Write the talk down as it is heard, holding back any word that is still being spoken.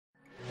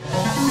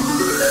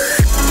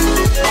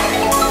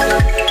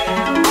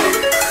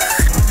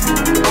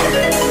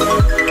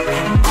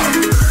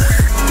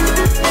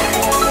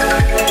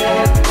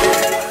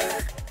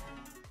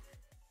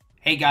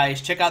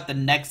guys, check out the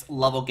next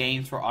level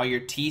games for all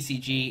your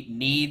TCG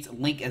needs.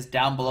 Link is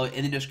down below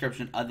in the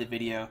description of the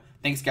video.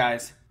 Thanks,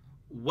 guys.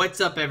 What's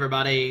up,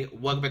 everybody?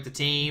 Welcome back to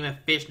Team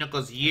Fish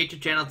Knuckles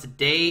YouTube channel.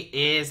 Today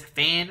is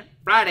Fan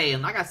Friday,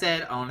 and like I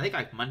said on I think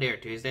like Monday or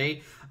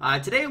Tuesday,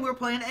 today we're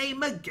playing a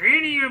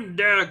Meganium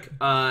deck.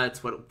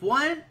 It's what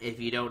one. If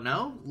you don't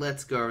know,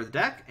 let's go over the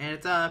deck, and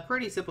it's a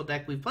pretty simple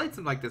deck. We've played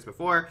something like this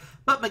before,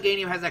 but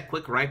Meganium has that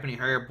quick ripening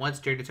herb.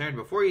 Once turn to turn,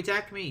 before you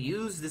attack me,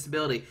 use this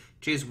ability.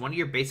 Choose one of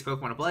your base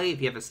Pokemon to play.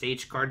 If you have a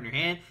stage card in your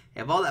hand,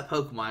 evolve that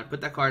Pokemon.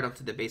 Put that card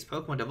onto the base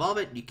Pokemon to evolve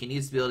it. You can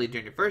use the ability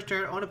during your first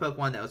turn on a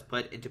Pokemon that was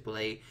put into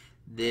play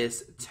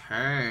this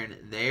turn.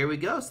 There we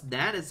go. So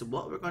that is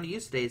what we're going to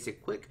use today. It's a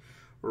quick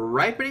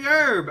ripening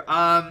herb.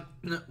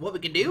 What we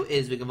can do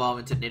is we can evolve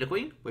into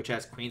Nidoqueen, which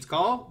has Queen's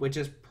Call, which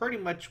is pretty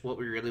much what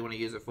we really want to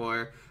use it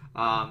for.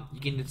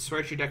 You can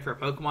search your deck for a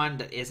Pokemon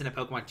that isn't a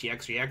Pokemon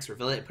GX or EX,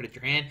 reveal it, put it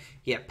in your hand.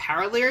 You have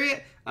Power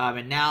Lariat,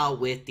 and now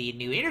with the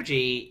new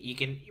energy, you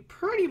can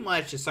pretty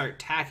much just start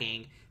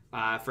attacking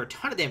for a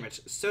ton of damage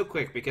so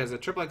quick, because the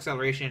triple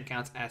acceleration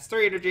counts as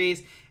 3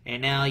 energies,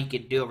 and now you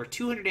can do over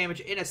 200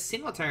 damage in a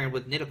single turn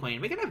with Nidoqueen,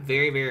 making it a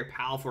very, very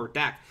powerful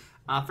deck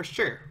for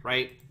sure,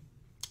 right?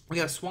 We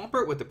got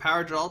Swampert with the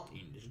power draw.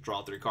 You can just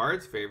draw 3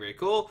 cards. Very, very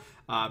cool.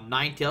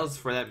 9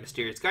 for that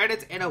mysterious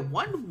guidance. And a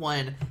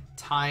 1/1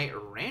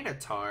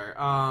 Tyranitar.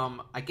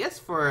 I guess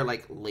for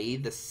like lay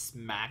the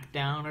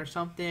smackdown or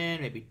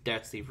something. Maybe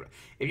Dusty.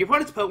 If your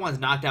opponent's Pokemon is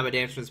knocked out by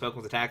damage from this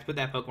Pokemon's attacks, put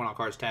that Pokemon on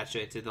cards attached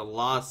to it to the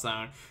Lost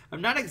Zone.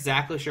 I'm not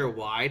exactly sure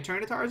why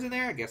Tyranitar is in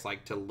there. I guess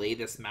like to lay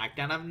the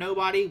smackdown of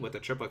nobody with a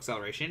triple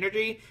acceleration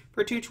energy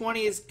for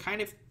 220 is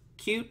kind of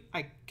cute,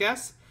 I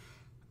guess.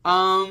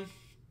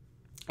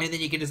 And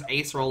then you can just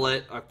ace roll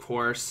it, of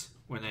course,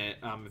 when it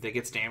if it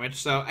gets damaged.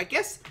 So I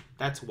guess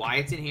that's why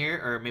it's in here,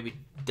 or maybe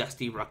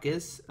Dusty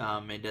Ruckus.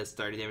 It does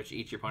 30 damage to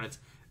each of your opponent's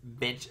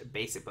bench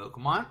basic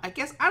Pokemon. I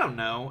guess, I don't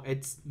know.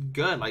 It's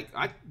good. Like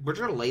we're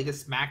trying to lay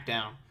this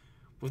smackdown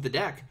with the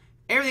deck.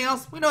 Everything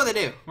else, we know what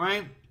they do,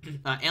 right?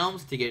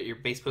 Elms to get your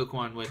base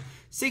Pokemon with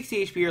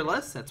 60 HP or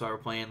less. That's why we're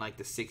playing like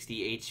the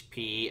 60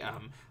 HP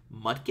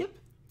Mudkip.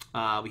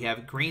 We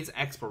have Green's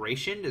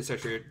Exploration to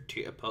search for,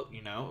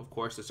 of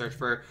course, to search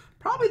for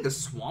probably the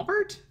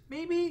Swampert,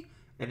 maybe,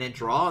 and then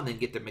draw, and then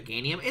get the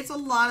Meganium. It's a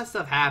lot of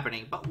stuff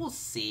happening, but we'll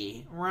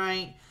see,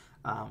 right?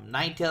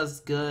 Ninetales is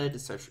good to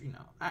search for,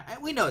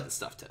 we know what this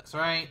stuff does,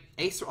 right?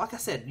 Ace, like I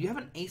said, you have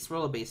an Ace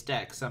Roller-based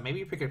deck, so maybe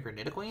you pick up your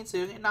Nidoqueen so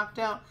you get knocked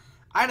out.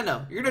 I don't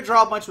know. You're going to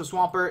draw a bunch with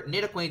Swampert.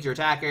 Nidoqueen's your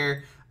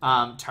attacker.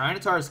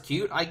 Tyranitar is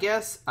cute, I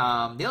guess.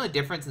 The only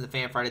difference in the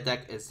Fan Friday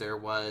deck is there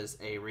was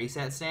a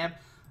reset stamp.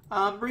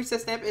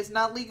 Reset stamp is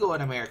not legal in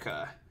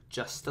America,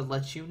 just to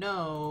let you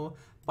know.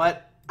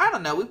 But I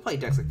don't know. We've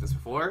played decks like this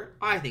before.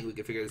 I think we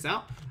can figure this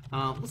out.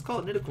 Let's call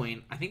it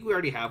Nidoqueen. I think we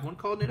already have one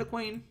called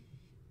Nidoqueen.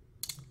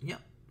 Yep.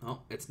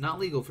 Oh, it's not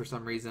legal for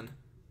some reason.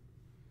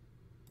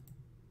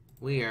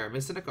 We are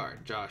missing a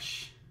card,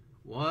 Josh.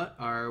 What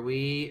are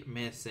we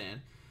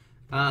missing?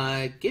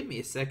 Give me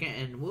a second,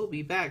 and we'll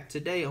be back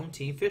today on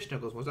Team Fish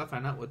Knuckles once I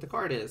find out what the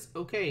card is.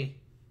 Okay.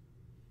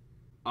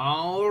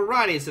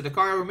 Alrighty, so the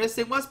card we're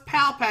missing was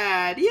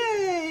Palpad.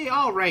 Yay!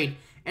 Alright.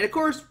 And of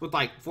course, with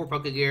like 4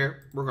 Pokegear,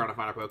 we're going to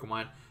find our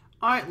Pokemon.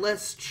 Alright,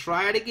 let's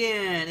try it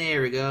again.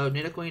 There we go.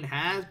 Nidoqueen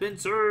has been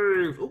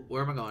served. Oh,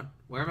 where am I going?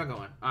 Where am I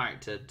going?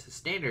 Alright, to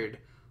Standard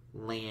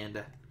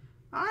Land.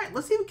 Alright,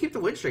 let's see if we keep the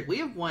win streak. We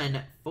have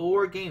won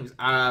 4 games.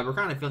 We're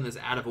kind of feeling this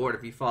out of order.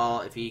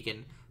 If you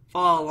can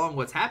follow along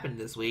what's happened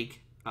this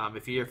week.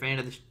 If you're a fan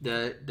of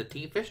the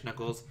Team Fish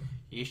Knuckles,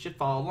 you should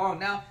follow along.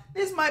 Now,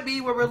 this might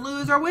be where we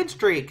lose our win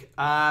streak,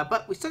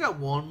 but we still got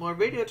one more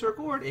video to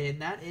record,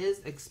 and that is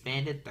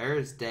Expanded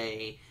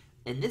Thursday.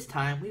 And this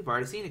time, we've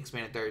already seen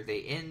Expanded Thursday.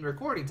 In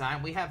recording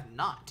time, we have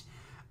not.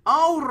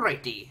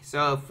 Alrighty,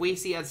 so if we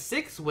see a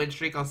 6 win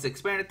streak on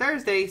Expanded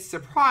Thursday,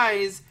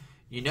 surprise,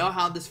 you know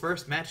how this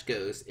first match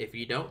goes. If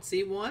you don't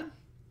see one,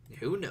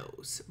 who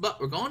knows? But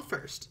we're going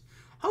first.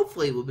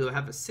 Hopefully, we'll be able to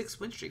have a 6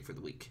 win streak for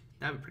the week.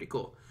 That'd be pretty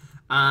cool.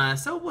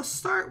 So we'll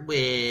start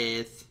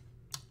with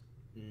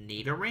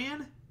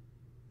Nidoran.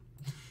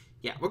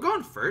 Yeah, we're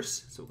going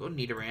first. So we'll go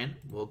Nidoran.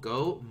 We'll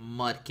go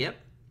Mudkip.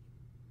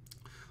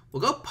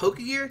 We'll go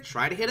Pokegear,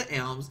 try to hit an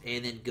Elms,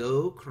 and then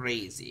go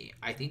crazy.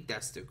 I think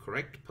that's the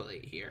correct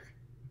play here.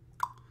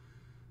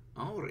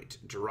 Alright,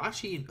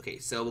 Jirachi. Okay,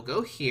 so we'll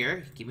go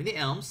here. Give me the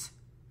Elms.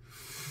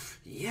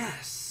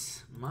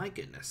 Yes. My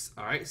goodness.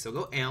 Alright, so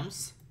we'll go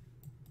Elms.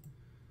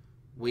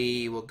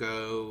 We will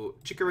go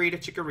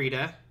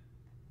Chikorita.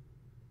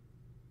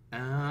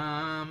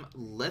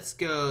 Let's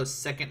go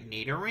second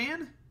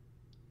Nidoran.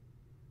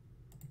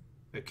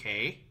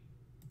 Okay.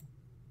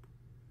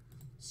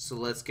 So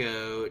let's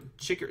go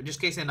just in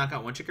case I knock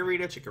out one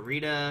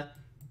Chikorita,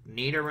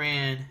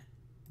 Nidoran,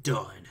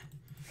 done.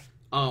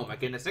 Oh my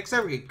goodness. Next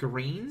time we get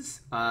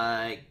greens.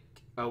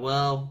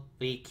 Well,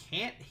 we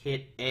can't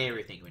hit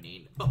everything we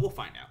need, but we'll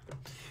find out.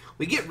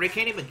 We get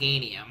Rickany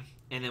Meganium,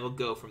 and then we'll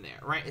go from there.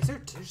 Right?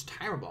 There's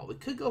Timer Ball. We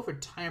could go for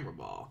Timer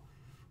Ball,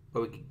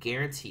 or we could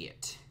guarantee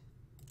it.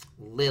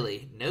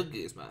 Lily, no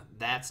Guzma.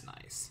 That's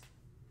nice.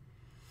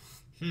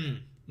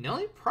 The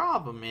only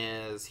problem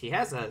is he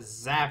has a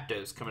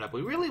Zapdos coming up.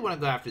 We really want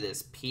to go after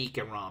this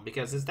Pikarom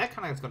because that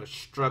kind of is going to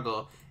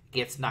struggle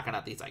against knocking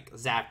out these like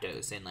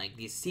Zapdos and like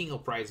these single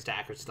prize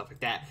attackers and stuff like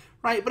that,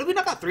 right? But if we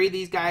knock out 3 of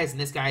these guys and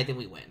this guy, then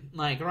we win.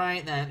 Like,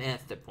 right?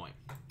 That's the point.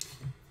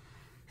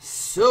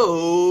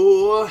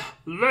 So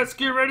let's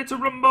get ready to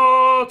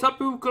rumble,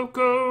 Tapu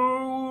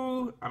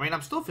Koko. I mean,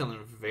 I'm still feeling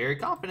very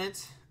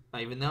confident,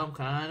 even though I'm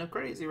kind of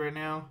crazy right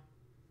now.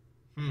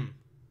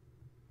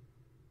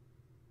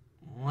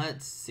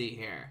 Let's see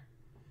here.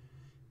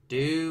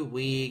 Do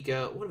we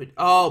go? What do we?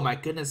 Oh my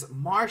goodness,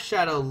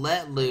 Marshadow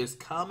let loose,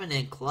 coming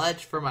in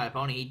clutch for my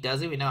opponent. He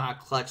doesn't even know how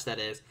clutch that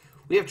is.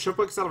 We have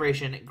triple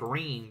acceleration,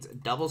 greens,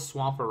 double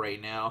Swampert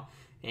right now,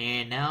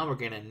 and now we're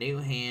getting a new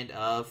hand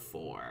of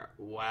 4.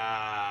 Wow,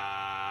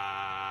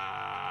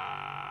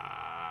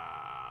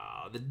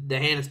 the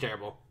hand is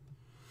terrible.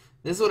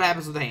 This is what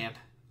happens with the hand.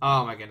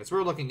 Oh my goodness,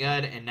 we're looking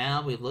good, and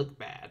now we look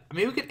bad. I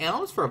mean, we get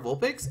Elms for a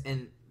Vulpix,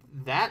 and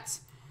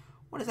that's...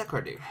 What does that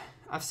card do?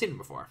 I've seen it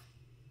before.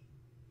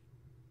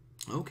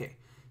 Okay,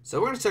 so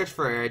we're going to search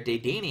for a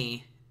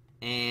Dedenne,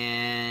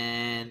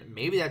 and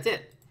maybe that's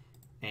it.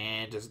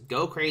 And just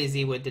go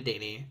crazy with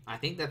Dedenne. I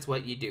think that's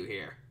what you do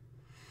here.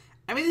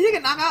 I mean, if you take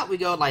a knockout, we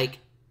go like,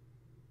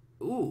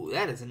 ooh,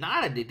 that is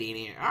not a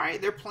Dedenne.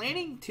 Alright, they're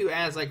planning to,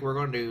 as like we're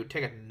going to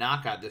take a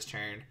knockout this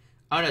turn.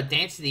 Oh no,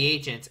 Dance to the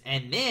Ancients,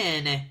 and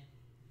then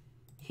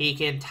he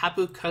can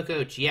Tapu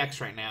Koko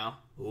GX right now.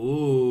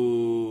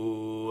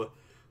 Ooh.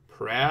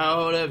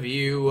 Proud of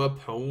you,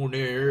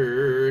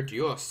 opponent.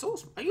 You are so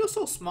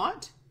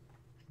smart.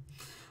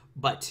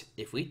 But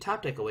if we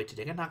top deck away to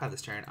take a knockout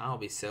this turn, I'll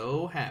be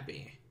so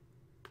happy.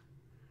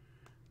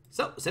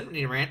 So, instead of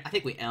Nidoran, I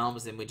think we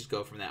Elms and we just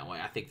go from that way.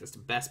 I think that's the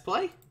best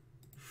play.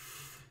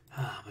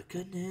 Oh my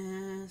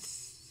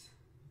goodness.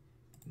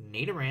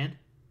 Nidoran.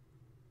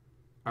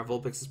 Our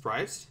Vulpix is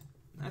priced.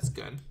 That's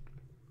good.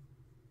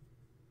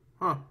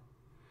 Huh.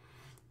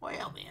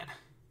 Well, man.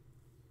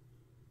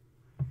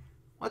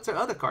 What's our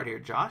other card here,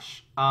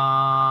 Josh?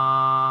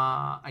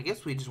 I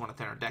guess we just want to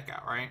thin our deck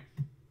out, right?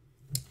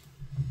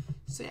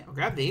 So yeah, we'll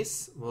grab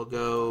these. We'll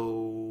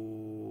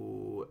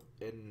go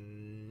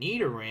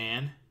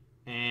Nidoran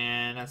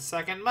and a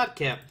second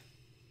Mudkip.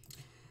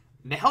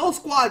 The whole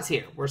squad's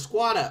here. We're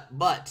squad up,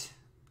 but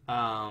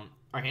our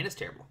hand is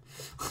terrible.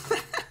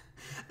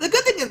 The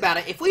good thing about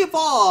it, if we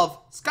evolve,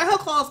 Skyhill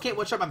Claws can't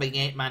one-shot my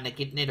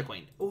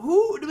Nidoqueen.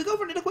 Who do we go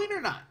for Nidoqueen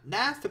or not?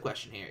 That's the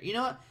question here. You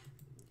know what?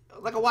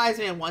 Like a wise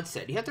man once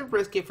said, you have to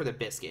risk it for the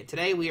biscuit.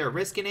 Today we are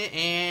risking it,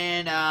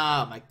 and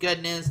oh my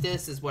goodness,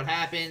 this is what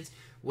happens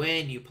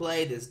when you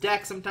play this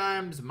deck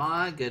sometimes.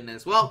 My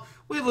goodness. Well,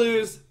 we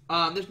lose.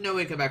 There's no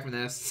way to come back from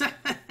this.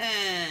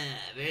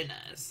 Very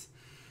nice.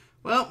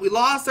 Well, we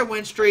lost our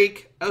win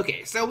streak.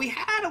 Okay, so we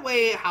had a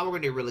way how we're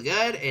going to do really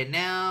good, and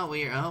now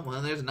we are, oh,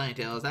 well, there's a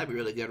Ninetales. That'd be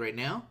really good right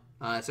now.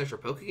 Especially for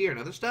Pokegear and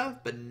other stuff,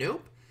 but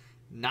nope.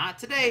 Not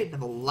today. Now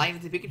the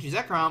Lightning to Pikachu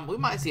Zekrom, we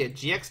might see a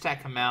GX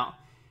tag come out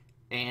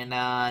and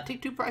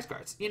take 2 prize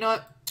cards. You know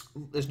what?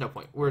 There's no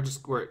point. We're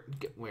just going.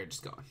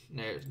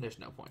 There's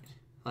no point.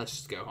 Let's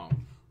just go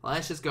home.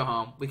 Let's just go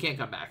home. We can't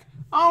come back.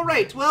 All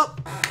right. Well,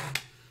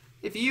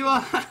 if you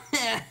all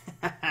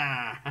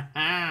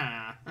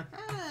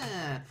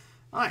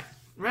right,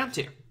 round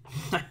 2.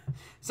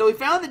 So we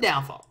found the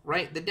downfall,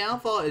 right? The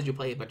downfall is you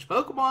play a bunch of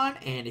Pokemon,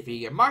 and if you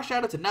get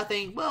Marshadow to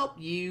nothing, well,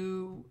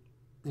 you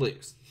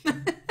lose.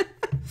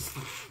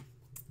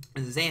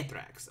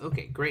 Xanthrax.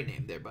 Okay, great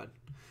name there, bud.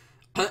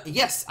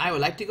 Yes, I would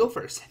like to go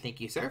first.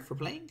 Thank you, sir, for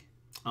playing.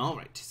 All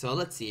right, so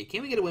let's see.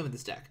 Can we get a win with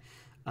this deck?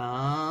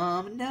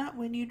 Not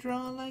when you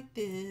draw like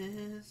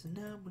this.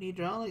 Not when you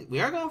draw like...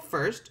 We are going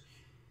first.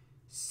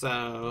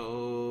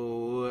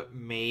 So,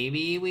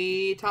 maybe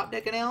we top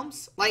deck an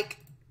Elms? Like,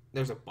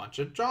 there's a bunch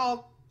of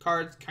draw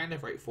cards, kind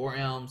of, right? 4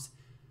 Elms.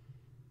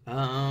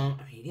 I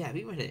mean, yeah, if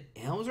we went to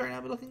Elms right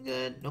now, we're looking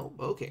good. Nope.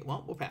 Okay,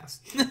 well, we'll pass.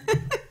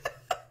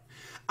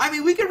 I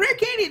mean, we can Rare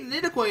Candy and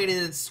Nidoqueen and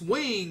then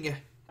swing...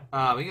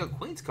 we got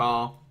Queen's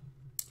Call.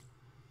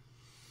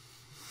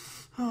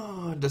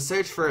 Oh, to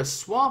search for a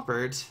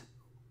Swampert.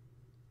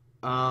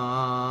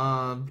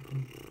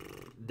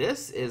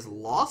 This is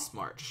Lost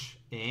March.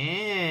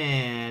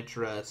 Interesting.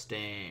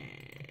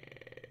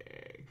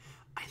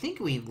 I think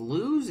we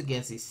lose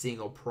against these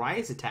single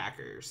prize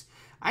attackers.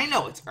 I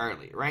know it's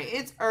early, right?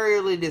 It's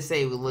early to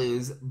say we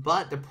lose,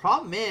 but the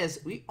problem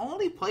is we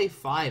only play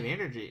 5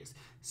 energies.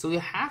 So we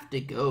have to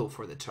go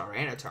for the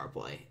Tyranitar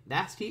play.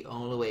 That's the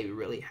only way we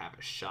really have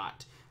a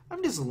shot.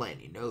 I'm just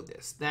letting you know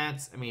this. I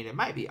mean, it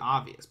might be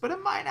obvious, but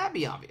it might not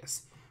be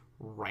obvious.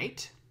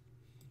 Right?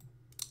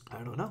 I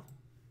don't know.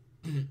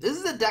 This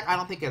is a deck I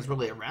don't think is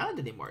really around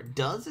anymore.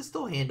 Does it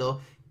still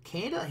handle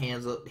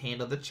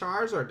the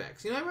Charizard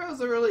decks? You know, everyone was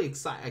really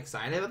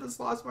excited about this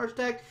Lost March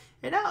deck.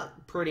 It now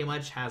pretty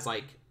much has,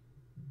 like,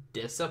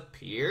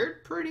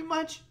 disappeared, pretty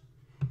much.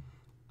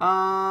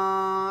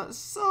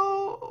 So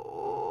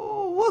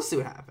we'll see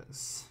what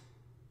happens.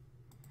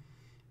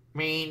 I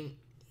mean,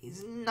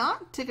 He's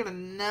not taking a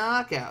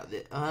knockout.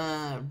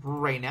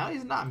 Right now,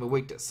 he's not. I'm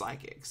weak to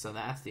Psychic, so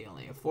that's the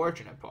only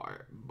unfortunate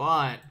part.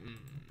 But,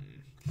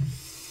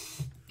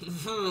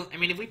 I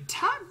mean, if we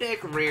top deck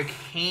Rare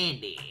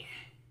Candy,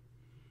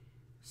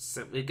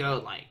 so we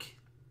go like,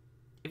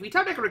 if we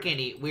top deck Rare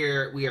Candy, we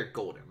are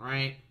golden,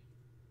 right?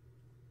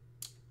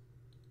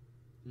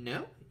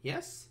 No?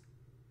 Yes?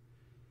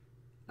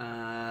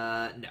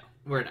 No,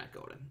 we're not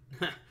golden.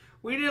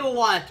 We didn't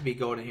want to be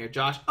golden here,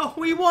 Josh. Oh,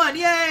 we won!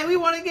 Yay! We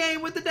won a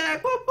game with the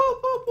deck! Whoop,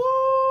 whoop, whoop,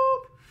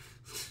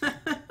 whoop!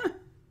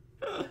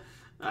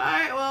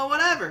 Alright, well,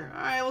 whatever.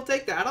 Alright, we'll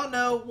take that. I don't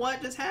know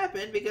what just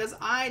happened because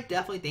I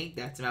definitely think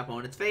that's in my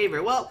opponent's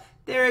favor. Well,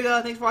 there we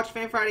go. Thanks for watching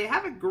Fan Friday.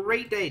 Have a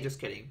great day. Just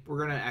kidding. We're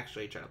going to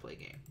actually try to play a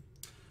game.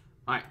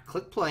 Alright,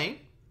 click play.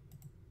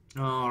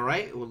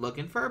 Alright, we're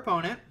looking for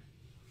opponent.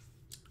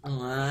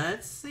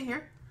 Let's see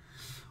here.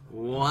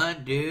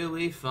 What do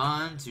we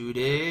find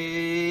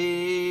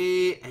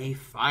today? A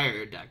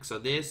fire deck. So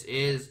this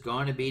is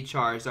going to be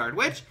Charizard,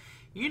 which,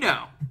 you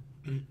know,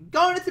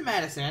 going into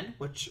Madison,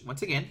 which,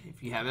 once again,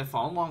 if you haven't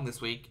followed along this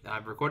week,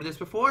 I've recorded this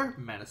before,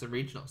 Madison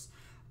Regionals.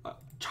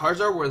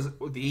 Charizard was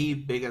the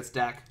biggest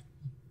deck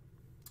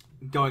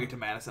going into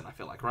Madison, I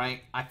feel like,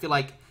 right? I feel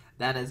like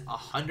that is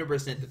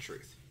 100% the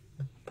truth.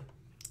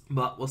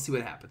 But we'll see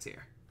what happens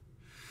here.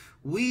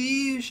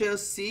 We shall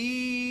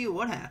see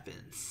what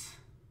happens.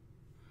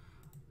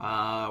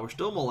 We're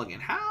still mulligan.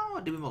 How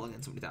did we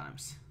mulligan so many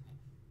times?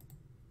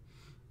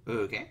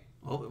 Okay.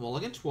 Oh, we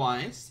mulligan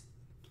twice.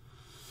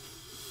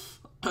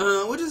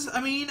 Which is,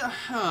 I mean,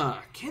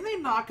 can they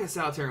knock us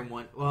out turn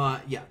one?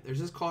 Yeah,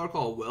 there's this card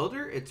called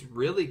Welder. It's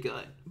really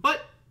good.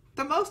 But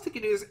the most they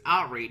can do is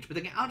Outrage. But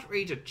they can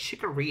Outrage a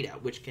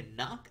Chikorita, which can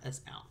knock us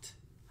out.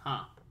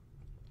 Huh.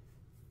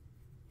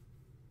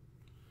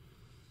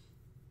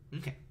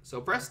 Okay,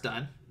 so press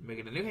done.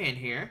 Making a new hand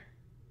here.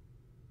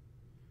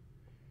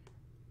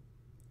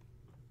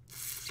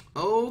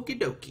 Okie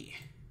dokie.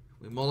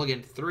 We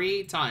mulligan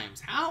 3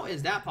 times. How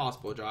is that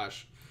possible,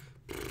 Josh?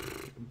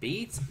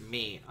 Beats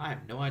me. I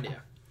have no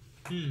idea.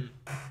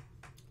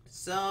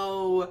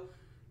 So,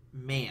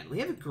 man, we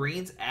have a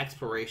Green's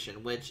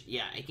Exploration, which,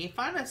 yeah, it can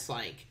find us,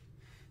 like,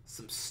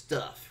 some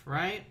stuff,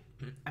 right?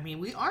 I mean,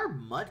 we are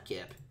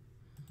Mudkip.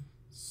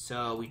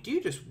 So, we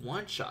do just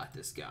one-shot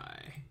this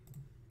guy.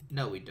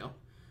 No, we don't.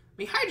 I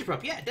mean, Hydro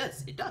Pump, yeah, it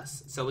does. It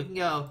does. So, we can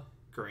go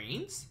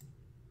Greens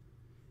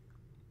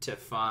to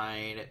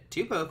find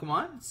 2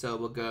 Pokemon. So,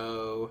 we'll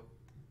go...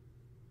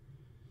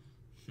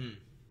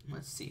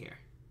 Let's see here.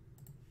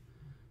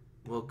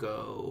 We'll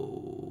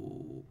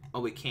go... Oh,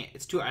 we can't.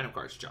 It's 2 item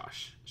cards,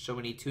 Josh. So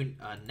we need 2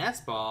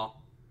 Nest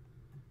Ball.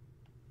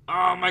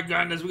 Oh, my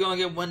goodness. We only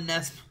get 1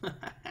 Nest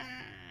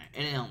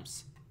and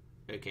Elms.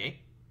 Okay.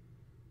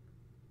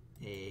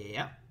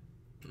 Yeah.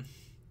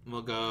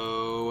 We'll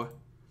go...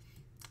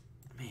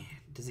 Man,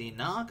 does he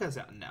knock us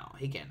out? No,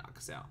 he can't knock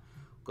us out.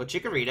 Go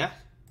Chikorita.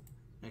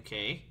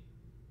 Okay.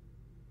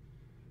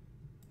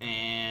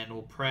 And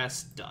we'll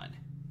press done.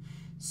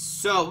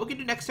 So, what we can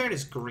do next turn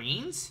is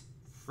Greens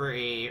for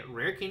a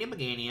Rare Candy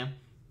Meganium.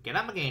 Get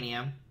out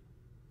Meganium.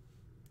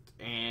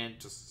 And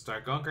just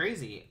start going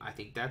crazy. I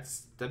think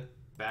that's the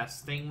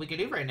best thing we can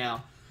do right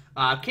now.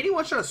 Can you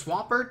one-shot a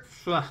Swampert?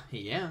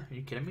 Yeah, are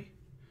you kidding me?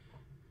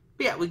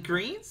 But yeah, with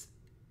Greens.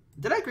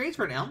 Did I Greens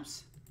for an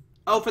Elms?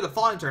 Oh, for the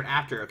following turn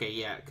after. Okay,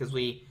 yeah, because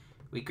we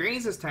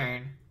Greens this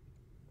turn.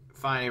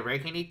 Find a Rare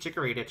Candy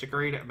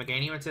Chikorita.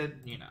 Meganium into,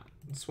 you know,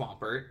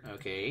 Swampert.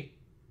 Okay.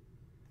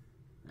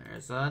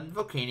 There's a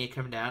Volcania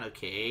coming down.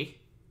 Okay.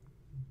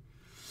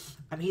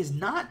 I mean, he's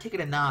not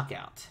taking a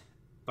knockout.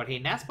 But he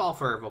Nest Ball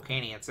for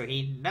Volcania, so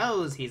he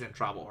knows he's in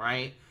trouble,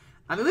 right?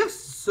 I mean, we have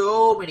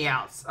so many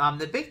outs.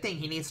 The big thing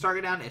he needs to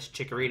target down is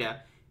Chikorita.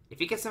 If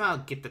he can somehow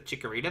get the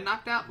Chikorita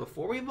knocked out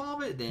before we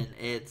evolve it, then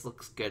it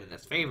looks good in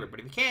his favor. But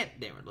if he can't,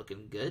 then we're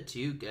looking good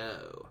to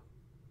go.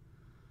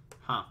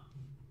 Huh.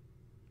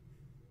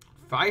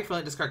 Fire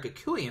Flint, discard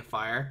Kukui and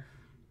Fire.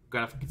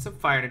 Gonna get some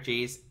fire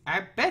energies.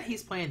 I bet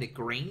he's playing the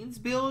Greens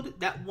build.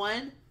 That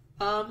one,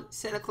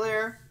 Santa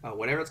Clara,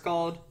 whatever it's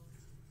called.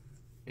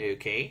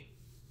 Okay.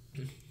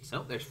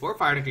 So there's 4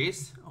 fire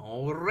energies.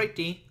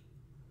 Alrighty.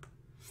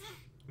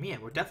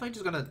 Man, we're definitely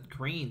just gonna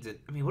Greens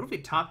it. I mean, what if we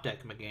top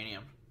deck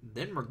Meganium?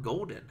 Then we're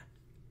golden.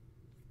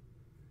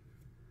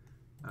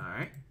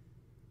 Alright.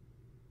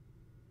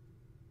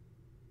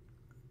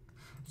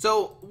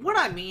 So what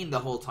I mean the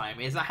whole time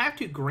is I have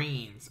 2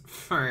 Greens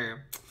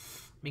for.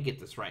 Let me get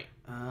this right.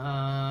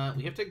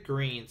 We have 2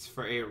 Greens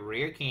for a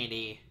Rare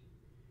Candy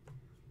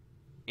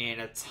and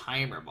a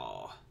Timer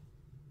Ball.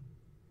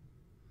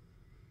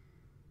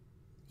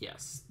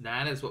 Yes,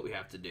 that is what we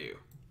have to do.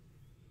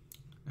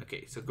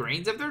 Okay, so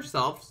Greens of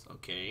themselves.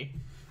 Okay.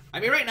 I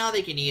mean, right now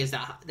they can use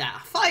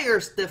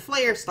the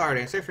Flare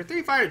Starter. So for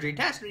 3 fire energy,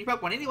 attach to any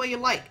Pokemon any way you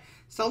like.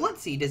 So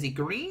let's see. Does he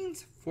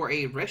Greens for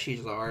a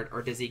Reshizard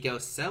or does he go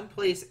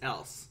someplace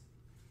else?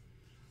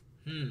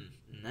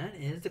 That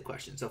is the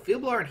question. So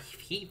Field Blower and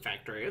Heat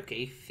Factory.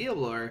 Okay, Field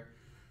Blower.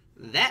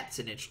 That's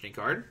an interesting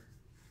card.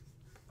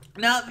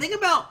 Now, think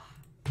about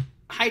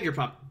Hydro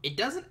Pump, it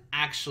doesn't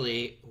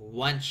actually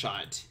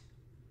one-shot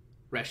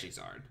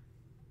Reshizard,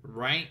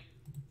 right?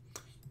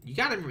 You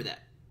gotta remember that.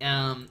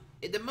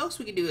 The most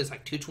we can do is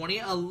like 220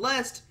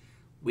 unless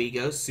we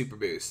go Super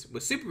Boost.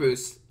 With Super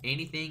Boost,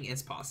 anything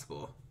is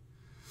possible.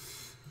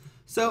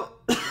 So,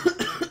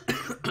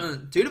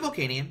 due to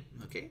Volcanium,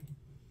 okay.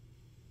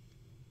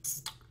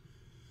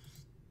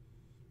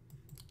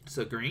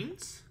 So,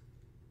 greens,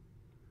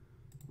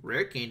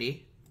 rare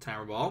candy,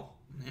 timer ball.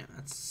 Yeah,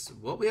 that's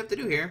what we have to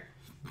do here.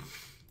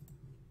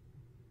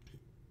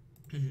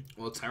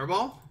 Well, timer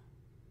ball.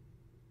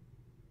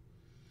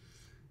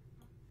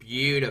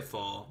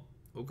 Beautiful.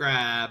 We'll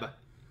grab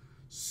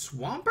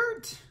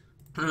Swampert.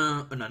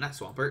 No, not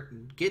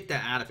Swampert. Get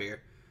that out of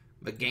here.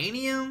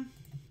 Meganium.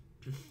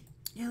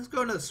 Yeah, let's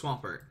go into the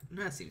Swampert.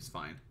 That seems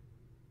fine.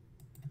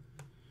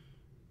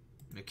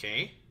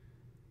 Okay.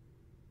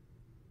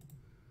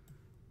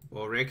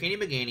 Well, rare candy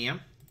Meganium.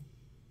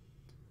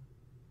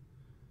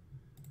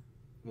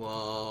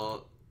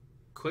 Well,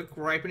 quick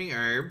ripening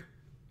herb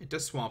into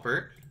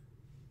Swampert.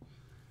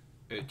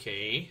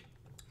 Okay.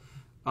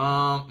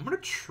 I'm gonna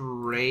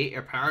trade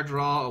or power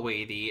draw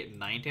away the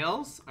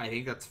Ninetales. I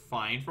think that's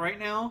fine for right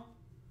now.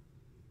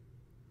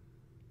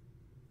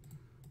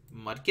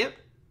 Mudkip.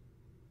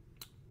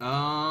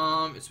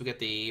 So we get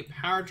the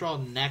power draw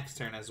next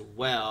turn as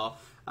well.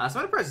 So I'm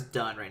gonna press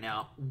done right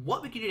now.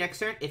 What we can do next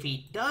turn, if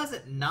he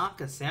doesn't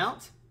knock us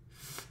out,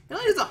 he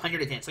only does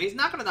 110, so he's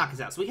not gonna knock us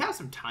out. So we have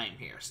some time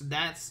here, so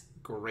that's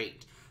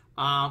great.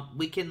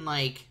 We can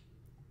like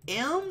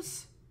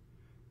Elms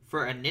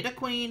for a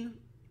Nidoqueen,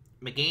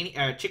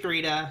 Meganium,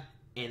 Chikorita,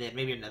 and then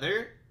maybe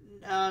another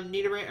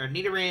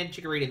Nidoran,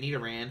 Chikorita,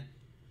 Nidoran.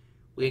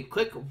 We can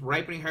quick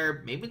ripening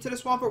herb, maybe into the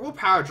Swampert. We'll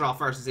power draw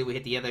first and see if we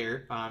hit the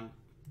other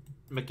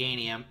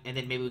Meganium, and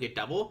then maybe we get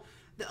double.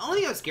 The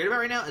only thing I'm scared about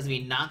right now is if he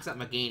knocks out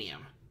Meganium,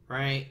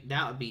 right?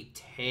 That would be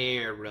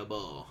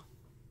terrible.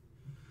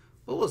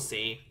 But we'll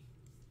see.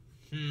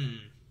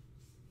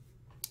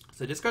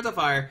 So discards on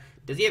fire.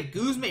 Does he have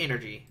Guzma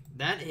energy?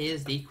 That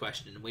is the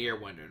question we are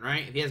wondering,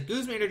 right? If he has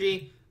Guzma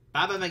energy,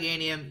 bye-bye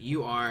Meganium,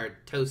 you are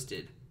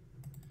toasted.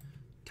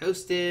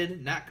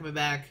 Toasted, not coming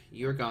back,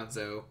 you're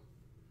gonzo.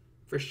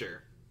 For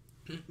sure.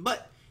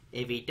 But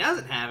if he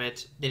doesn't have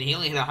it, then he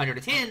only hit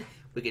 110.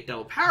 We get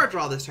double power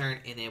draw this turn,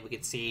 and then we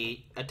can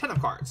see a ton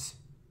of cards.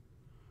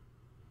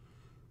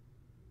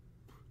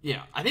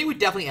 Yeah, I think we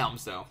definitely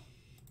Elms, though.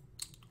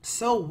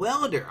 So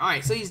Welder.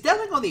 Alright, so he's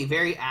definitely going to be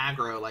very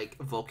aggro, like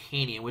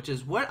Volcanium, which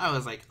is what I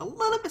was like a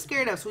little bit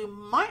scared of. So we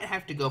might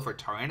have to go for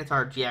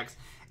Tyranitar GX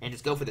and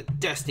just go for the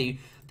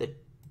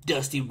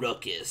Dusty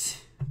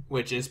Ruckus,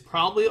 which is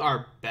probably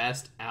our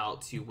best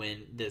out to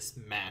win this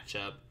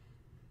matchup.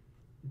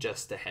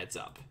 Just a heads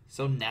up.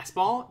 So Nest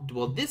Ball,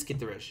 will this get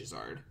the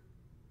Reshizard?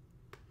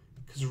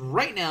 Because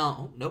right now,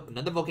 oh, nope,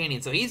 another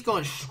Volcanium. So he's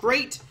going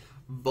straight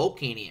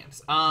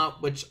Volcaniums,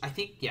 which I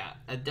think, yeah,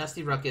 a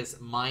Dusty Ruckus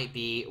might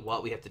be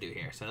what we have to do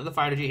here. So another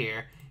Fire Energy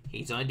here.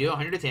 He's only doing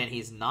 110.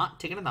 He's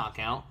not taking a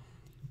knockout.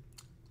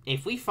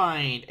 If we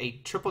find a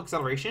triple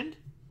acceleration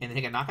and then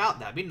take a knockout,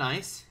 that'd be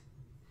nice.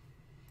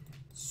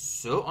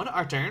 So on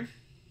our turn,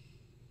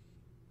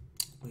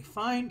 we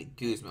find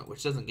Guzma,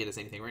 which doesn't get us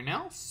anything right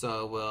now.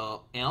 So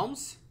we'll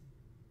Elms.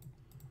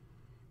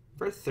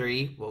 For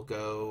 3, we'll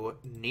go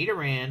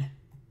Nidoran,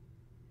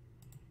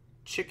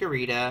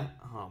 Chikorita.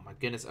 Oh my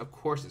goodness, of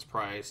course it's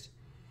prized.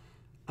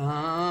 It's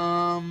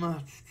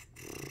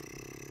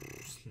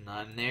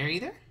not in there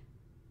either.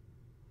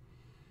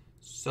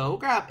 So we'll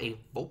grab a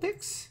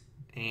Vulpix,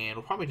 and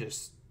we'll probably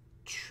just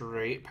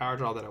power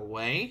draw that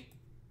away.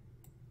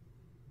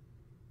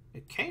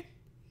 Okay.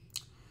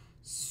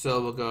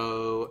 So we'll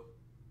go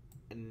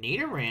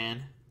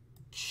Nidoran,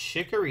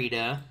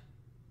 Chikorita,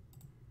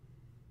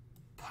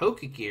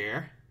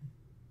 Pokegear.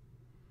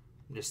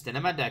 I'm just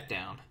thinning my deck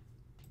down.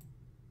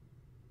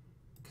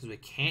 Because we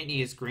can't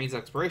use Green's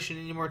Exploration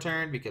anymore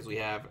turn because we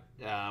have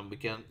we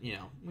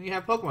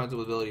have Pokemon's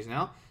abilities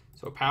now.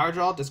 So power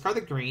draw, discard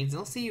the greens, and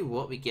let's see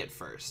what we get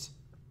first.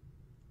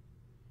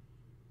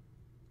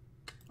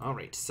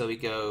 Alright, so we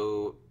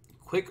go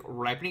quick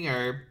ripening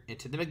herb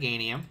into the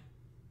Meganium.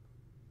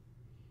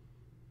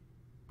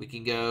 We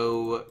can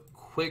go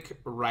quick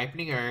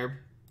ripening herb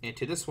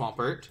into the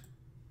Swampert.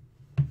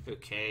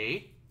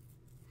 Okay.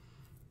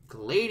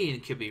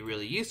 Gladian could be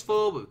really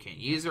useful, but we can't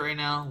use it right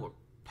now. We'll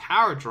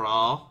power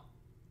draw.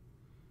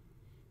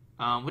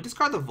 We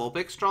discard the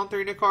Vulpix, drawn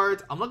 3 new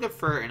cards. I'm looking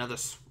for another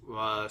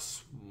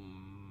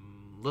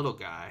little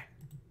guy.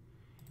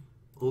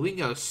 Ooh, we can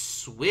go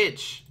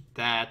switch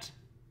that.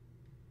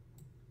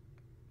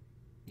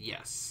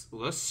 Yes.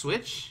 Let's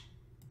switch.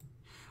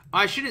 Oh,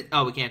 I shouldn't.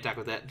 Oh, we can't attack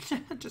with that.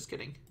 Just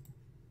kidding.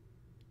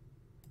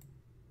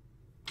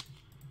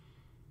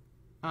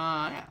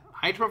 Yeah.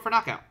 Hydro for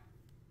knockout.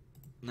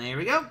 There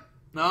we go.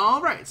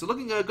 Alright, so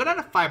looking good out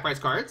of 5 prize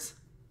cards.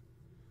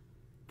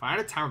 Fire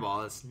a Timer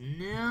Ball. That's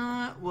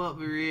not what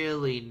we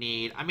really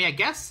need. I mean, I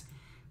guess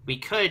we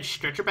could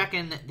stretch her back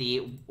in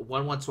the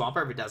 1/1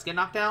 Swampert if it does get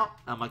knocked out,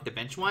 like the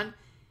bench one.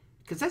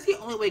 Because that's the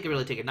only way he can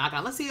really take a knockout.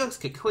 Unless he goes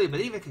Kukui, but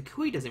even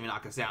Kukui doesn't even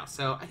knock us out.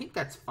 So I think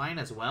that's fine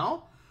as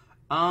well.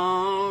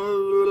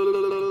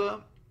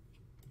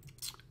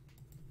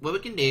 What we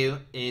can do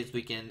is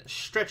we can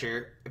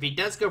Stretcher. If he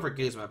does go for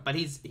Guzma, but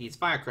he's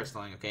Fire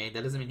Crystalling, okay?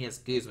 That doesn't mean he has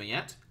Guzma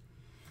yet.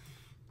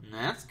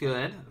 That's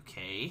good.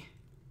 Okay.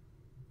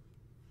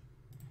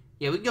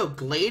 Yeah, we can go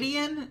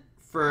Gladian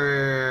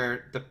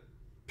for the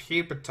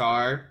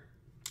Pupitar,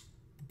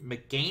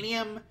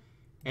 Meganium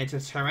into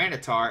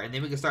Tyranitar, and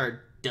then we can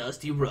start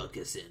Dusty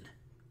Ruckusin.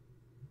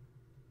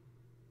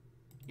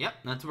 Yep,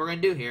 that's what we're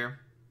going to do here.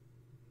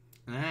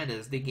 That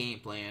is the game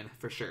plan,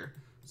 for sure.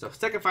 So,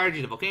 second Fire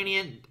G to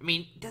Volcanion. I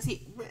mean, is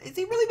he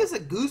really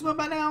missing Guzma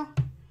by now?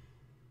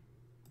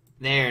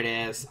 There it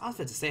is. I was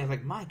about to say, I was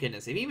like, my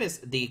goodness, if he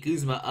missed the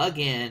Guzma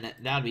again,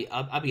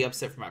 I'd be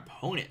upset for my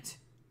opponent.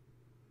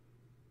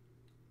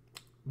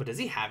 But does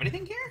he have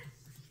anything here?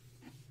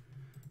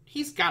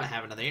 He's got to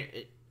have another.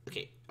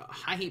 Okay,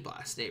 High Heat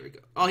Blast. There we go.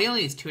 Oh, he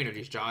only needs 2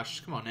 energies, Josh.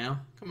 Come on now.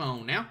 Come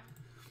on now.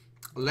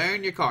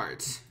 Learn your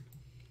cards.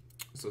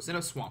 So, send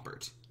up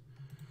Swampert.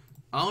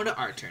 On to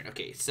our turn.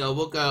 Okay, so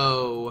we'll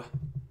go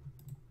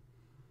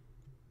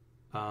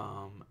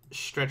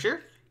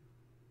Stretcher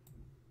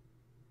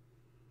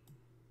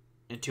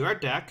into our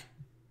deck.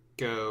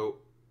 Go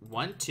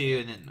 1, 2,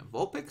 and then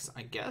Vulpix,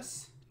 I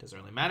guess. Doesn't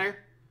really matter.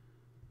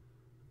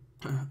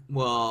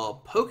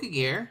 Well,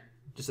 Pokegear,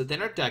 just to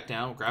thin our deck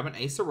down. We'll grab an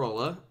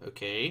Acerola.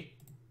 Okay.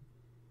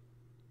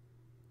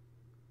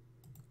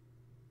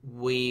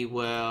 We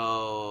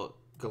will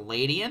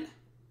Gladian.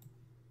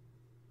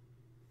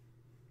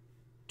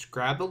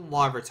 Grab the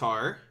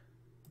Larvitar.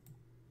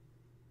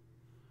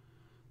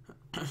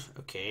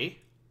 Okay.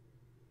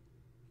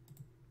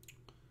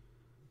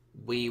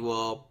 We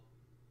will...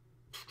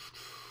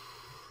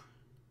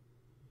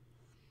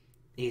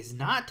 He's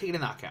not taking a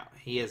knockout.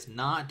 He is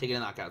not taking a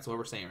knockout. That's what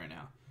we're saying right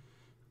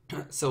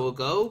now. So we'll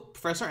go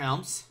Professor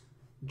Elms.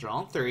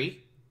 Draw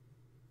 3.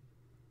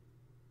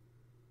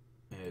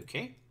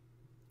 Okay.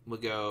 We'll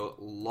go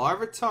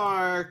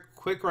Larvitar,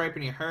 Quick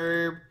Ripening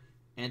Herb,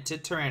 into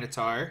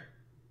Tyranitar.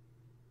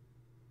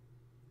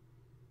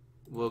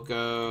 We'll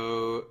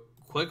go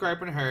Quick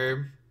Ripening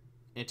Herb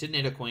into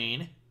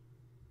Nidoqueen.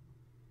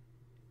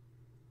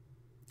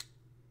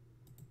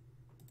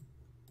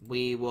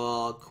 We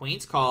will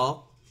Queen's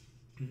Call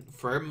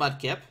for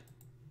Mudkip.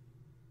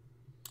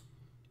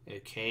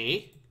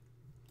 Okay.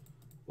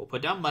 We'll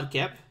put down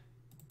Mudkip.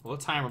 We'll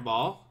Timer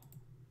Ball.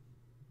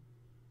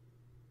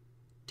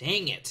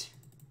 Dang it.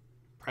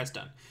 Press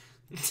done.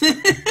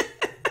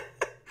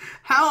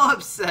 How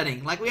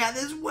upsetting. Like, we had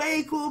this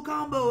way cool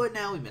combo, and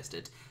now we missed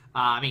it.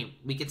 I mean,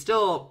 we can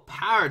still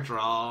Power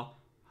Draw,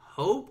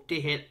 hope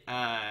to hit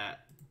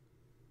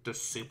the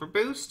Super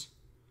Boost,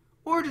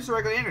 or just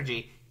regular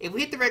energy. If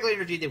we hit the regular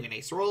energy, then we can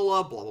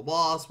Acerola, blah, blah,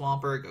 blah,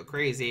 Swampert, go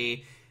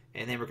crazy,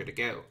 and then we're good to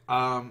go.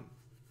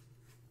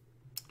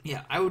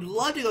 Yeah, I would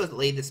love to go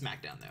lay the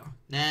Smackdown, though.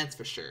 That's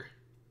for sure.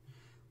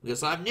 We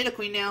also have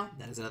Nidoqueen now.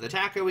 That is another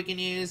attacker we can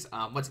use.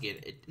 Once again,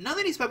 none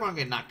of these Pokemon are going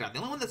to get knocked out. The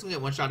only one that's going to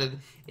get one-shotted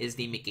is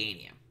the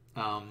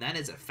Meganium. That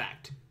is a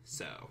fact.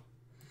 So,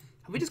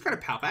 have we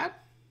discarded Palpad?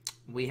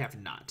 We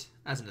have not.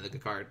 That's another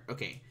good card.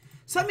 Okay.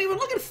 So, I mean, we're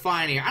looking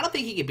fine here. I don't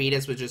think he can beat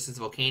us with just his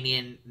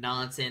Volcanion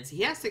nonsense.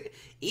 He has to...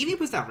 Even if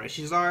he puts down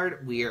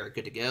Reshizard, we are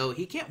good to go.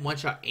 He can't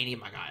one-shot any of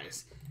my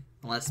guys.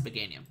 Unless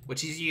Meganium.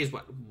 Which he's used,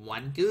 what,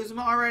 1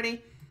 Guzma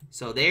already?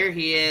 So there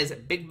he is.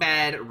 Big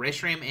Bad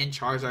Reshiram and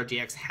Charizard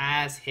GX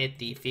has hit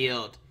the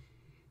field.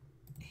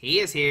 He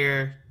is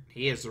here.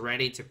 He is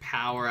ready to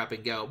power up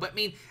and go. But, I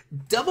mean,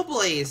 Double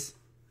Blaze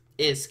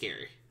is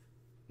scary.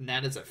 And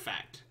that is a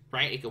fact,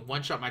 right? He can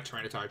one-shot my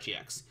Tyranitar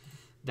GX.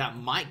 That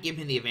might give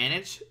him the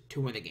advantage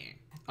to win the game,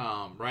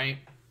 right?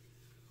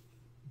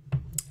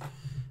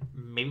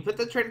 Maybe put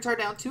the Tyranitar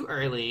down too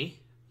early,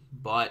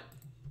 but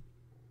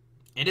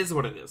it is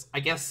what it is. I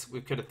guess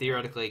we could have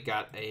theoretically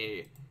got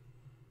a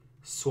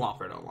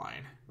Swampert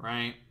online,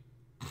 right?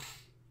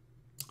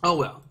 Oh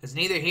well, it's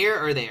neither here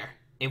or there.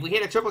 If we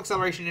hit a triple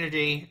acceleration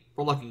energy,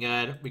 we're looking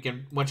good. We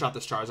can one-shot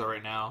this Charizard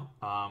right now.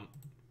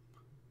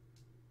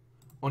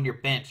 On your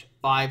bench,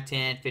 5,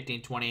 10,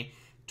 15, 20,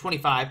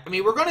 25. I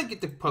mean, we're going to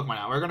get the Pokemon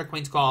out. We're going to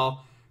Queen's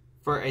Call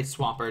for a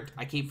Swampert.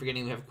 I keep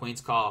forgetting we have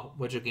Queen's Call,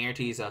 which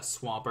guarantees a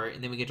Swampert.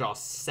 And then we can draw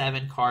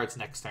 7 cards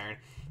next turn.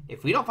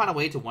 If we don't find a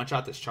way to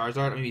one-shot this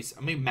Charizard, I'm going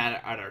to be mad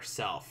at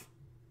ourselves.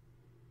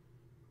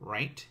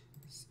 Right?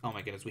 Oh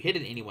my goodness, we hit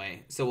it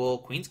anyway. So we'll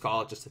Queen's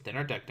Call just to thin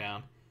our deck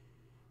down.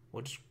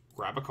 We'll just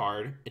grab a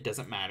card. It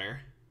doesn't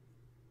matter.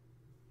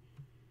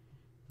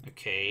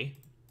 Okay.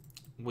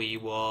 We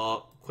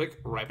will Quick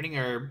Ripening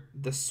Herb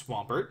the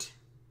Swampert.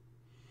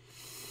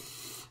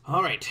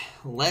 Alright,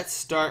 let's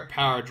start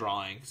power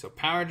drawing. So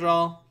power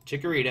draw,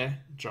 Chikorita,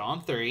 draw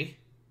on 3.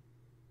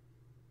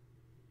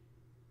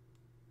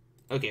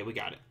 Okay, we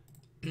got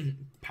it.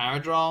 Power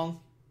draw.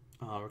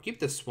 We'll keep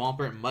the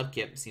Swampert and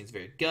Mudkip. Seems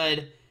very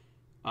good.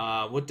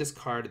 We'll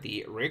discard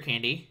the Rare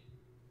Candy.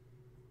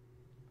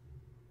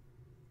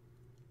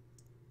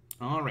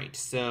 Alright,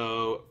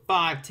 so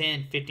 5,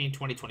 10, 15,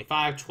 20,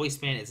 25. Choice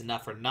Band is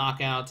enough for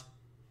knockout.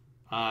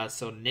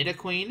 So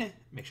Nidoqueen,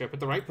 make sure I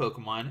put the right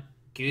Pokemon.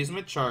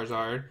 Guzma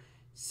Charizard,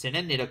 send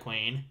a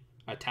Nidoqueen,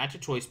 attach a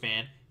Choice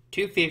Band,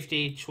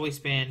 250, Choice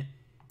Band,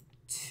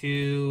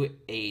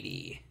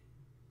 280.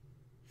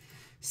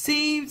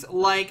 Seems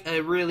like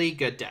a really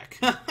good deck.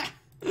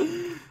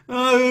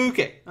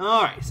 Okay,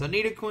 alright, so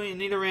Nidoqueen,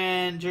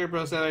 Nidoran, Gerber,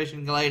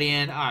 Acceleration,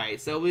 Galadian. Alright,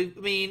 so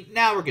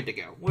now we're good to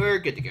go. We're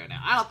good to go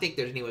now. I don't think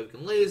there's any way we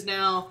can lose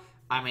now.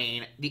 I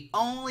mean, the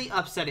only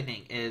upsetting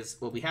thing is,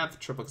 well, we have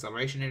triple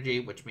acceleration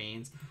energy, which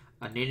means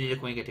a new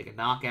Nidoqueen can take a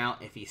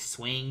knockout. If he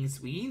swings,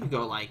 we can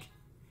go like,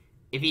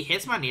 if he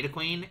hits my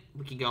Nidoqueen,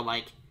 we can go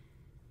like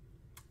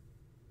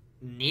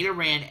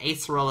Nidoran,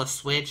 Acerola,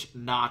 switch,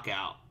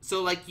 knockout.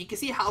 So, like, you can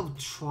see how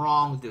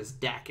strong this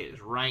deck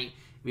is, right?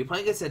 If you're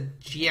playing against a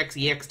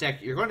GX, EX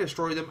deck, you're going to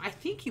destroy them. I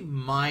think you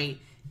might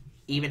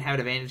even have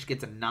an advantage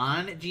against a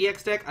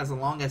non-GX deck, as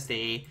long as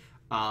they,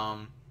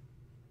 so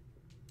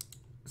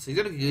he's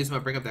going to use him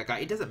to bring up that guy.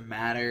 It doesn't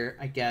matter,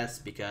 I guess,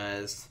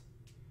 because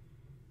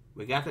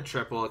we got the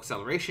triple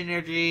acceleration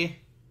energy.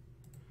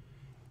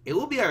 It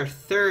will be our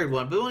third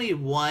one, but we only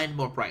need one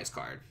more prize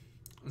card.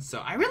 So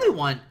I really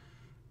want,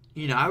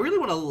 I really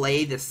want to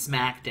lay the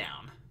smack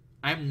down.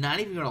 I'm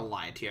not even going to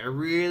lie to you. I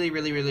really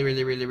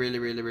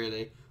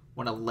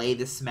want to lay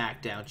the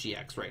smack down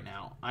GX right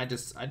now. I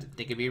just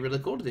think it'd be really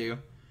cool to do.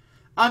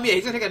 Yeah,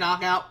 he's going to take a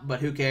knockout, but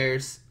who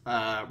cares?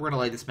 We're going to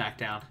lay the smack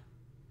down.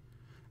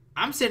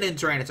 I'm sitting in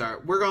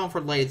Tyranitar. We're going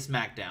for lay the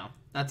smack down.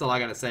 That's all I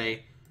got to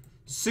say.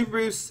 Super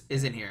Boost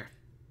is in here.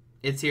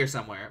 It's here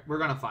somewhere. We're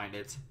going to find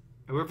it.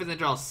 And we're going to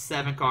draw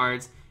 7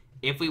 cards.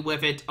 If we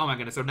whiff it, oh my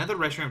goodness. So another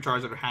Reshiram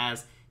Charizard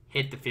has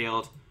hit the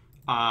field.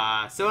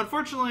 So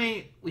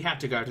unfortunately, we have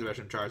to go to the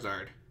Reshiram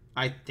Charizard,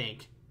 I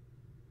think.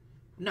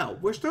 No,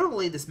 we're still going to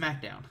lay the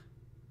smackdown.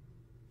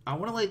 I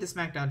want to lay the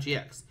smackdown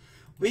GX.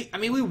 We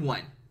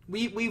won.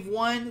 We've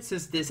won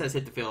since this has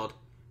hit the field.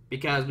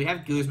 Because we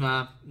have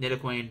Guzma,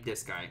 Nidoqueen,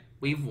 this guy.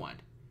 We've won.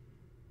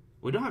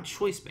 We don't have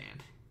Choice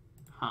Band.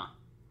 Huh.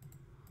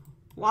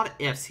 A lot of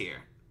ifs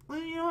here. Well,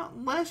 you know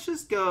what? Let's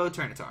just go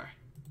Tyranitar.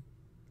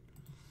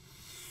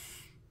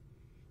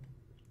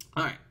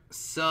 Alright,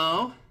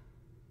 so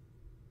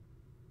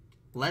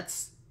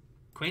let's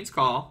Queen's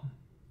Call.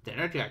 Then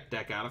our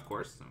deck out, of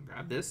course. So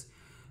grab this.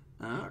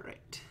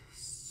 Alright.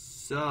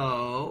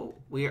 So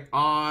we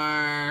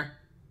are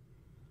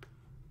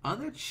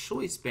other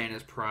Choice Band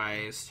is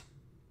prized.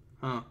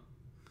 Huh.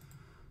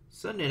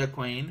 So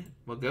Nidoqueen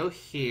will go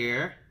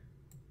here.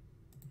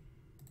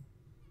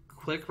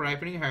 Quick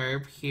Ripening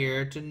Herb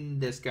here to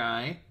this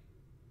guy.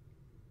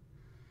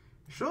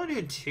 Should only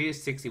do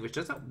 260, which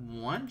doesn't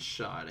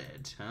one-shot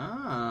it.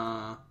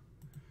 I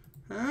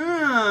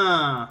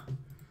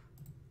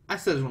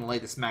still just want to lay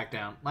the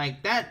smackdown.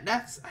 Like,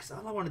 that's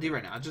all I want to do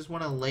right now. I just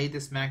want to lay the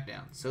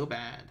smackdown so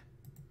bad.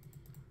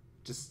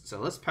 So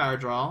let's power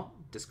draw.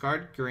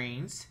 Discard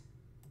greens.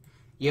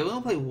 Yeah, we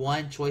only play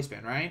one Choice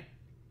Band, right?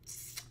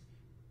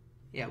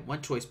 Yeah,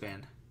 one Choice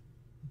Band.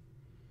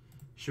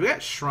 Should we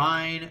get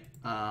Shrine?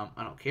 I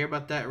don't care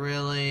about that,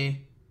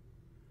 really.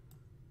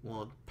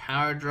 We'll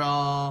power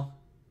draw.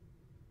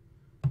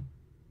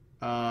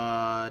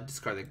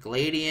 Discard the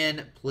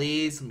Galadian,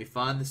 please. Let me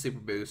find the Super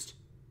Boost.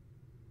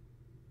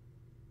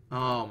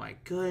 Oh my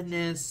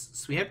goodness.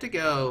 So we have to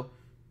go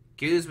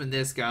Guzman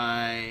this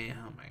guy.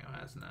 Oh my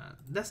god,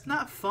 that's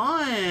not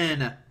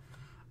fun.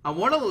 I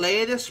want to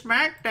lay the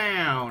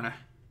smackdown.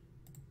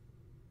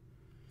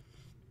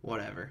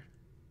 Whatever.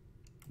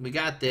 We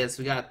got this.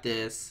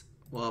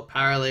 We'll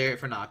power layer it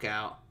for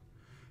knockout.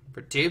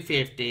 For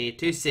 250,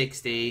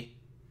 260.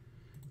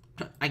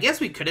 I guess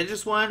we could have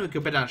just won. We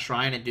could put down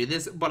Shrine and do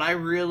this, but I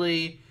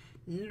really...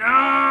 No!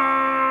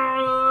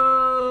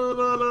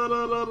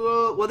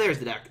 Well, there's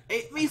the deck.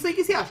 I mean, so you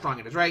can see how strong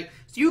it is, right?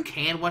 So you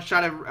can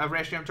one-shot a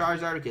Reshiram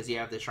Charizard because you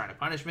have the Shrine of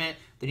Punishment.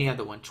 Then you have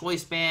the one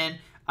Choice Band.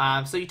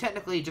 So you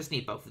technically just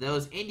need both of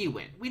those, and you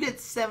win. We did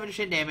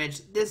 7%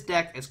 damage. This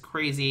deck is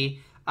crazy.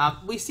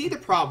 We see the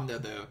problem,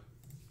 though.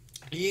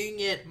 You can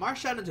get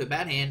Marshall into a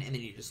bad hand, and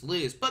then you just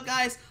lose. But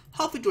guys,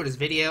 hope you enjoyed this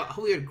video. I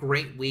hope you had a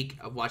great week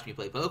of watching me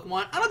play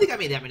Pokemon. I don't think I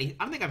made that many.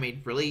 I don't think I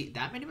made really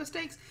that many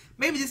mistakes.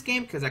 Maybe this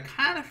game because I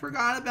kind of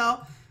forgot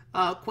about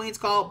Queen's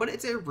Call, but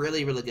it's a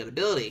really, really good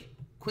ability.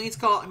 Queen's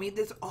Call, I mean,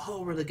 it's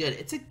all really good.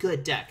 It's a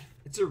good deck.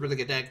 It's a really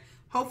good deck.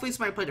 Hopefully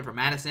somebody played it for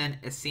Madison.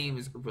 It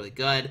seems really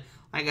good.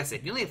 Like I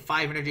said, you only have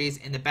 5 energies,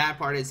 and the bad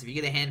part is if you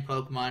get a hand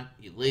Pokemon,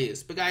 you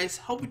lose. But guys,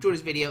 hope you enjoyed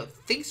this video.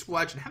 Thanks for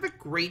watching. Have a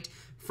great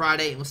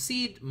Friday, and we'll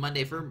see you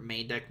Monday for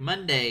Main Deck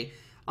Monday.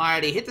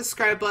 Alrighty, hit the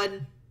subscribe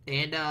button,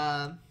 and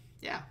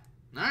yeah.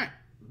 Alright,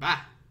 bye.